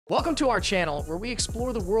Welcome to our channel, where we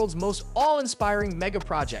explore the world's most awe-inspiring mega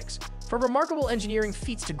projects. From remarkable engineering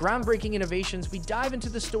feats to groundbreaking innovations, we dive into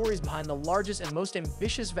the stories behind the largest and most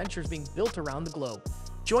ambitious ventures being built around the globe.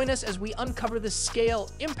 Join us as we uncover the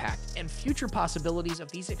scale, impact, and future possibilities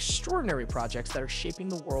of these extraordinary projects that are shaping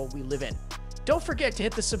the world we live in. Don't forget to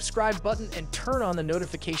hit the subscribe button and turn on the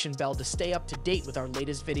notification bell to stay up to date with our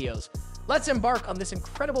latest videos. Let's embark on this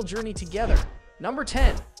incredible journey together. Number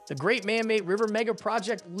 10. The Great Man-Made River Mega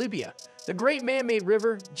Project, Libya. The Great Man-Made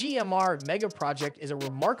River (GMR) Mega Project is a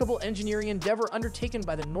remarkable engineering endeavor undertaken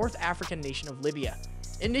by the North African nation of Libya.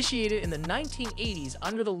 Initiated in the 1980s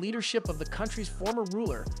under the leadership of the country's former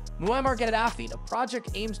ruler, Muammar Gaddafi, the project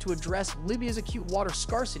aims to address Libya's acute water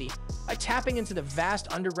scarcity by tapping into the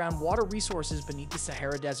vast underground water resources beneath the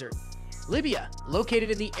Sahara Desert. Libya,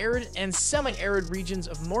 located in the arid and semi-arid regions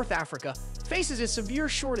of North Africa, faces a severe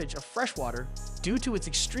shortage of fresh water due to its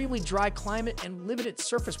extremely dry climate and limited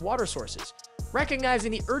surface water sources.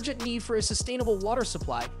 Recognizing the urgent need for a sustainable water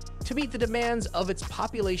supply to meet the demands of its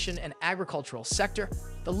population and agricultural sector,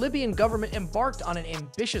 the Libyan government embarked on an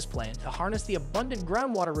ambitious plan to harness the abundant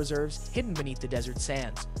groundwater reserves hidden beneath the desert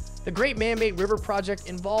sands. The Great Man-Made River Project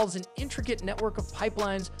involves an intricate network of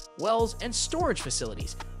pipelines, wells, and storage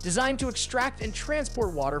facilities designed to extract and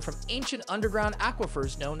transport water from ancient underground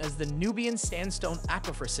aquifers known as the Nubian Sandstone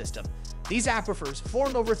Aquifer System. These aquifers,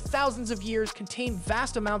 formed over thousands of years, contain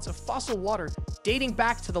vast amounts of fossil water dating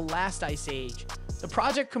back to the last ice age. The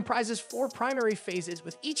project comprises 4 primary phases,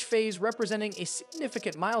 with each phase representing a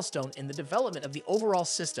significant milestone in the development of the overall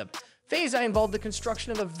system. Phase I involved the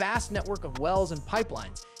construction of a vast network of wells and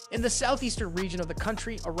pipelines in the southeastern region of the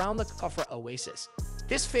country around the Kafra Oasis.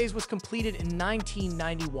 This phase was completed in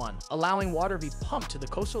 1991, allowing water to be pumped to the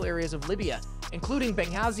coastal areas of Libya, including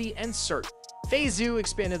Benghazi and Sirte. Phase II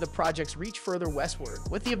expanded the project's reach further westward,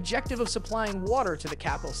 with the objective of supplying water to the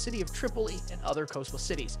capital city of Tripoli and other coastal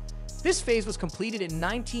cities. This phase was completed in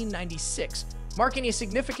 1996, marking a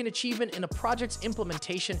significant achievement in the project's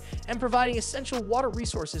implementation and providing essential water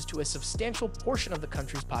resources to a substantial portion of the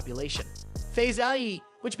country's population. Phase IE,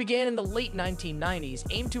 which began in the late 1990s,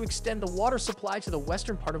 aimed to extend the water supply to the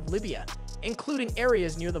western part of Libya, including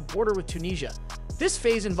areas near the border with Tunisia. This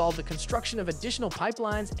phase involved the construction of additional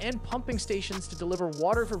pipelines and pumping stations to deliver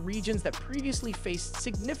water for regions that previously faced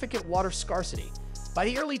significant water scarcity. By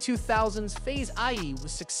the early 2000s, Phase IE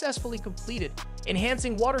was successfully completed,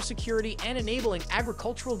 enhancing water security and enabling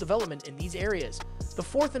agricultural development in these areas. The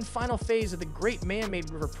 4th and final phase of the Great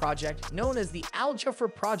Man-Made River Project, known as the Al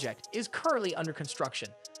Jufra Project, is currently under construction.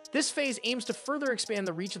 This phase aims to further expand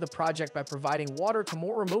the reach of the project by providing water to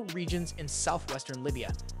more remote regions in southwestern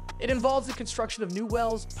Libya. It involves the construction of new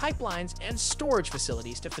wells, pipelines, and storage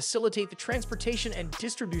facilities to facilitate the transportation and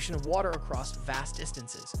distribution of water across vast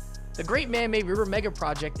distances. The Great Man-Made River Mega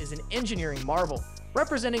Project is an engineering marvel,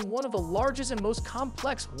 representing one of the largest and most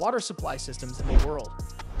complex water supply systems in the world.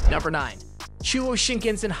 Number 9. Chuo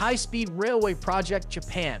Shinkansen High-Speed Railway Project,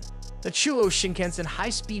 Japan. The Chuo Shinkansen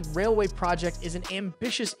High-Speed Railway Project is an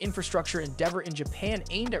ambitious infrastructure endeavor in Japan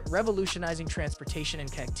aimed at revolutionizing transportation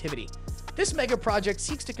and connectivity. This mega project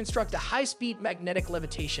seeks to construct a high-speed magnetic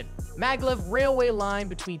levitation (maglev) railway line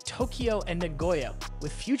between Tokyo and Nagoya,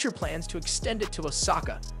 with future plans to extend it to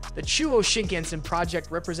Osaka. The Chuo Shinkansen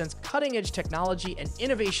project represents cutting-edge technology and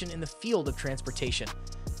innovation in the field of transportation.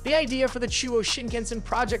 The idea for the Chuo Shinkansen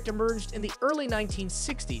project emerged in the early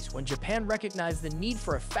 1960s when Japan recognized the need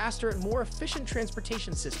for a faster and more efficient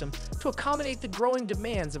transportation system to accommodate the growing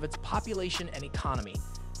demands of its population and economy.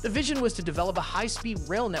 The vision was to develop a high-speed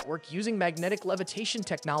rail network using magnetic levitation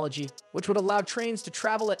technology, which would allow trains to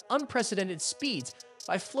travel at unprecedented speeds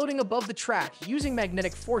by floating above the track using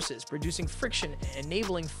magnetic forces, reducing friction and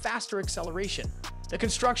enabling faster acceleration. The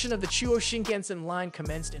construction of the Chuo Shinkansen line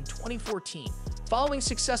commenced in 2014, following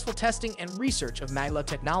successful testing and research of maglev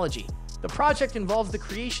technology. The project involves the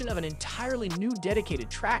creation of an entirely new dedicated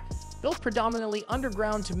track, built predominantly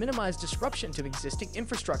underground to minimize disruption to existing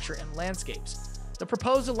infrastructure and landscapes. The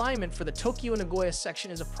proposed alignment for the Tokyo-Nagoya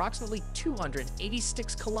section is approximately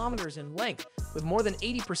 286 kilometers in length, with more than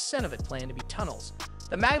 80% of it planned to be tunnels.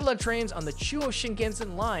 The maglev trains on the Chuo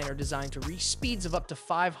Shinkansen line are designed to reach speeds of up to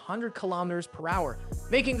 500 kilometers per hour,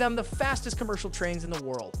 making them the fastest commercial trains in the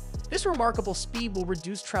world. This remarkable speed will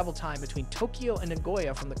reduce travel time between Tokyo and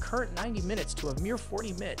Nagoya from the current 90 minutes to a mere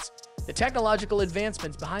 40 minutes. The technological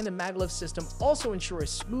advancements behind the maglev system also ensure a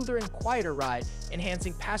smoother and quieter ride,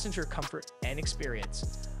 enhancing passenger comfort and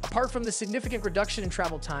experience. Apart from the significant reduction in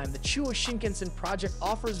travel time, the Chuo Shinkansen project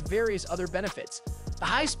offers various other benefits. The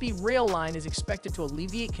high-speed rail line is expected to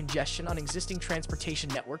alleviate congestion on existing transportation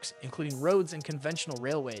networks, including roads and conventional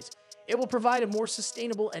railways. It will provide a more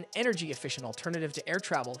sustainable and energy-efficient alternative to air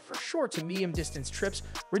travel for short to medium-distance trips,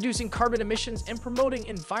 reducing carbon emissions and promoting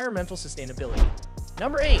environmental sustainability.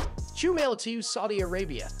 Number 8. Jubail 2, Saudi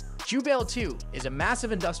Arabia. Jubail 2 is a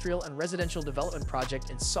massive industrial and residential development project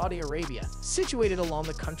in Saudi Arabia, situated along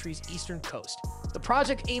the country's eastern coast. The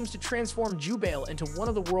project aims to transform Jubail into one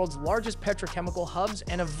of the world's largest petrochemical hubs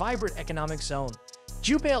and a vibrant economic zone.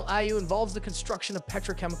 Jubail IU involves the construction of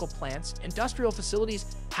petrochemical plants, industrial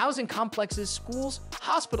facilities, housing complexes, schools,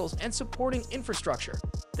 hospitals, and supporting infrastructure.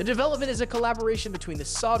 The development is a collaboration between the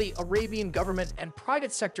Saudi Arabian government and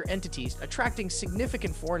private sector entities, attracting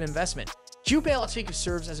significant foreign investment. Jubail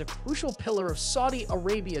serves as a crucial pillar of Saudi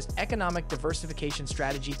Arabia's economic diversification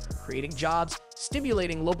strategy, creating jobs,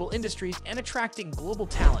 stimulating local industries, and attracting global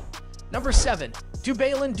talent. Number 7.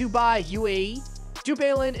 Jubail Dubai, UAE.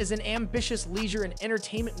 Jubail is an ambitious leisure and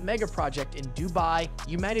entertainment mega-project in Dubai,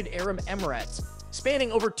 United Arab Emirates.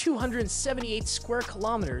 Spanning over 278 square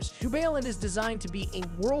kilometers, Jubail is designed to be a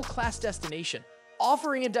world-class destination,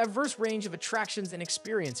 offering a diverse range of attractions and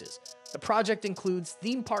experiences. The project includes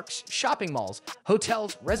theme parks, shopping malls,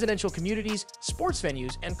 hotels, residential communities, sports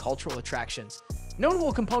venues, and cultural attractions.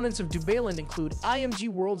 Notable components of Jubail include IMG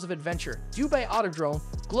Worlds of Adventure, Dubai Autodrome,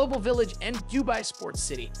 Global Village, and Dubai Sports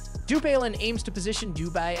City. Jubail aims to position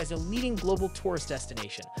Dubai as a leading global tourist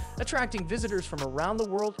destination, attracting visitors from around the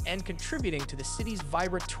world and contributing to the city's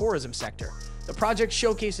vibrant tourism sector. The project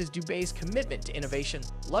showcases Dubai's commitment to innovation,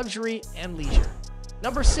 luxury, and leisure.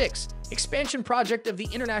 Number 6. Expansion project of the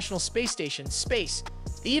International Space Station, SPACE.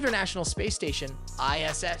 The International Space Station,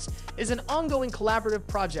 ISS, is an ongoing collaborative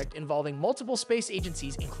project involving multiple space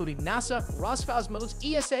agencies including NASA, Roscosmos,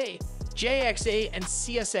 ESA, JXA, and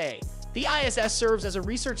CSA. The ISS serves as a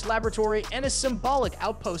research laboratory and a symbolic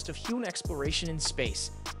outpost of human exploration in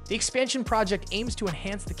space. The expansion project aims to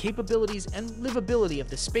enhance the capabilities and livability of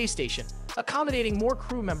the space station, accommodating more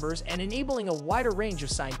crew members and enabling a wider range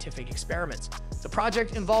of scientific experiments. The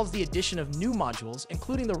project involves the addition of new modules,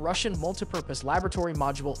 including the Russian Multipurpose Laboratory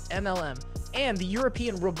Module (MLM) and the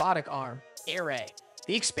European Robotic Arm (ERA).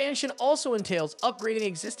 The expansion also entails upgrading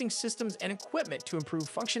existing systems and equipment to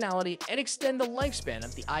improve functionality and extend the lifespan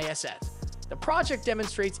of the ISS. The project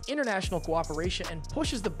demonstrates international cooperation and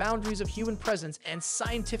pushes the boundaries of human presence and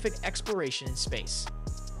scientific exploration in space.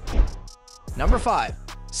 Number 5.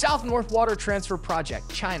 South North Water Transfer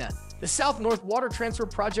Project, China. The South North Water Transfer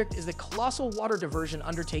Project is a colossal water diversion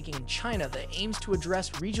undertaking in China that aims to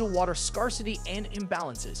address regional water scarcity and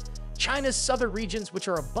imbalances. China's southern regions, which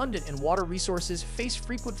are abundant in water resources, face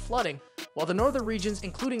frequent flooding, while the northern regions,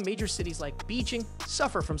 including major cities like Beijing,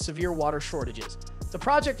 suffer from severe water shortages. The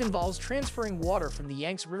project involves transferring water from the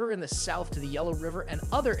Yangtze River in the south to the Yellow River and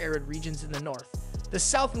other arid regions in the north. The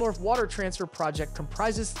South North Water Transfer Project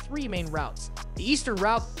comprises 3 main routes: the Eastern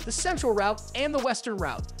Route, the Central Route, and the Western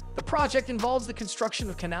Route. The project involves the construction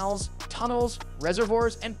of canals, tunnels,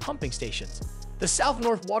 reservoirs, and pumping stations. The South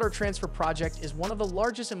North Water Transfer Project is one of the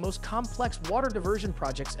largest and most complex water diversion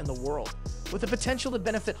projects in the world, with the potential to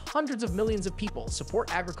benefit hundreds of millions of people,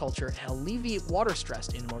 support agriculture, and alleviate water stress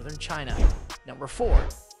in northern China. Number 4.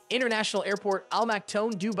 International Airport Al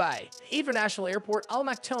Maktoum, Dubai. International Airport Al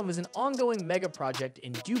Maktoum is an ongoing mega project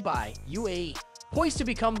in Dubai, UAE, poised to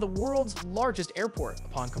become the world's largest airport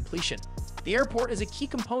upon completion. The airport is a key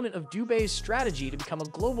component of Dubai's strategy to become a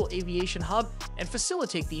global aviation hub and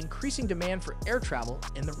facilitate the increasing demand for air travel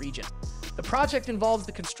in the region. The project involves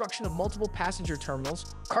the construction of multiple passenger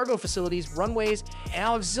terminals, cargo facilities, runways, and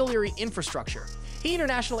auxiliary infrastructure. The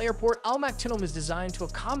International Airport Al Maktoum is designed to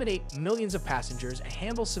accommodate millions of passengers and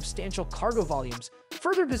handle substantial cargo volumes,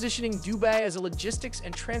 further positioning Dubai as a logistics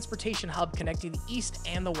and transportation hub connecting the East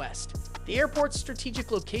and the West. The airport's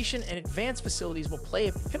strategic location and advanced facilities will play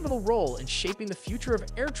a pivotal role in shaping the future of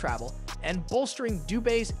air travel and bolstering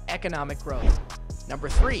Dubai's economic growth. Number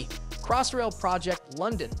 3. Crossrail Project,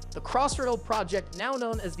 London. The Crossrail Project, now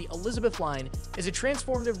known as the Elizabeth Line, is a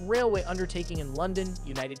transformative railway undertaking in London,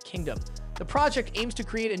 United Kingdom. The project aims to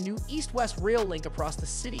create a new east-west rail link across the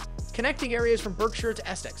city, connecting areas from Berkshire to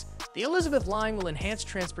Essex. The Elizabeth Line will enhance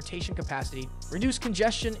transportation capacity, reduce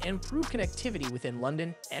congestion, and improve connectivity within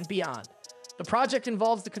London and beyond. The project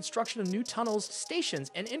involves the construction of new tunnels, stations,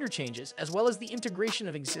 and interchanges, as well as the integration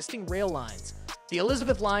of existing rail lines. The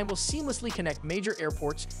Elizabeth Line will seamlessly connect major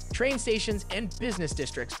airports, train stations, and business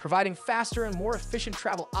districts, providing faster and more efficient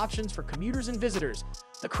travel options for commuters and visitors.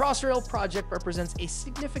 The Crossrail project represents a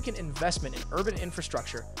significant investment in urban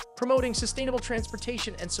infrastructure, promoting sustainable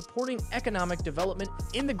transportation and supporting economic development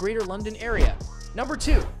in the Greater London area. Number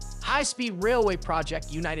 2. High-Speed Railway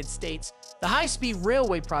Project, United States. The high-speed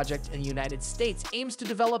railway project in the United States aims to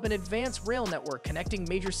develop an advanced rail network connecting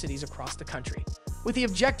major cities across the country. With the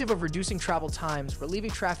objective of reducing travel times, relieving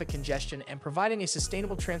traffic congestion, and providing a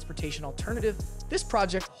sustainable transportation alternative, this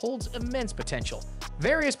project holds immense potential.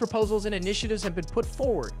 Various proposals and initiatives have been put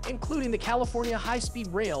forward, including the California High-Speed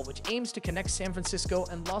Rail, which aims to connect San Francisco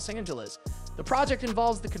and Los Angeles. The project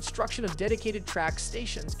involves the construction of dedicated track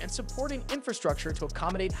stations and supporting infrastructure to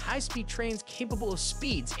accommodate high-speed trains capable of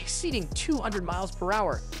speeds exceeding 200 miles per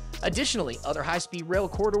hour. Additionally, other high-speed rail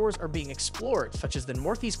corridors are being explored, such as the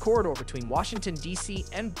Northeast Corridor between Washington, D.C.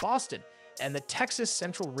 and Boston, and the Texas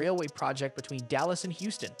Central Railway project between Dallas and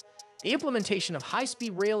Houston. The implementation of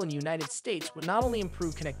high-speed rail in the United States would not only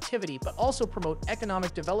improve connectivity, but also promote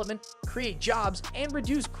economic development, create jobs, and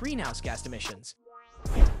reduce greenhouse gas emissions.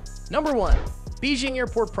 Number 1. Beijing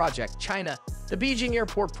Airport Project, China. The Beijing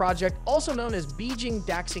Airport Project, also known as Beijing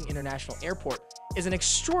Daxing International Airport, is an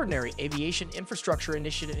extraordinary aviation infrastructure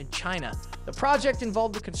initiative in China. The project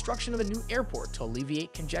involved the construction of a new airport to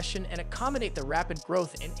alleviate congestion and accommodate the rapid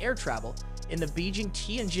growth in air travel in the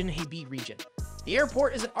Beijing-Tianjin-Hebei region. The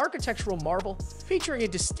airport is an architectural marvel featuring a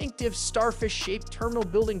distinctive starfish-shaped terminal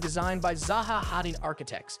building designed by Zaha Hadid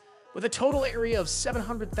Architects. With a total area of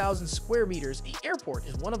 700,000 square meters, the airport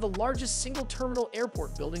is one of the largest single-terminal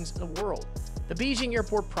airport buildings in the world. The Beijing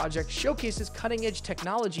Airport project showcases cutting-edge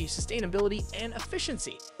technology, sustainability, and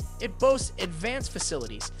efficiency. It boasts advanced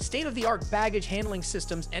facilities, state-of-the-art baggage handling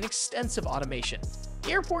systems, and extensive automation.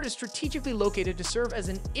 The airport is strategically located to serve as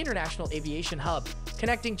an international aviation hub,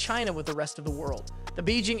 connecting China with the rest of the world. The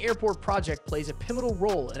Beijing Airport project plays a pivotal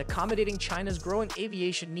role in accommodating China's growing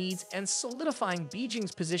aviation needs and solidifying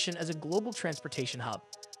Beijing's position as a global transportation hub.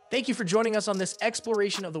 Thank you for joining us on this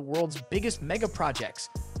exploration of the world's biggest mega projects.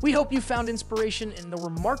 We hope you found inspiration in the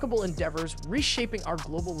remarkable endeavors reshaping our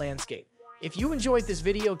global landscape. If you enjoyed this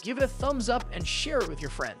video, give it a thumbs up and share it with your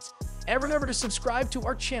friends. And remember to subscribe to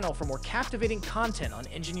our channel for more captivating content on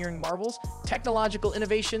engineering marvels, technological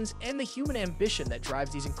innovations, and the human ambition that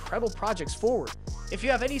drives these incredible projects forward. If you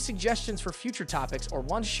have any suggestions for future topics or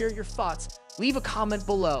want to share your thoughts, leave a comment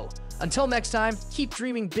below. Until next time, keep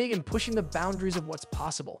dreaming big and pushing the boundaries of what's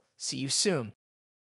possible. See you soon.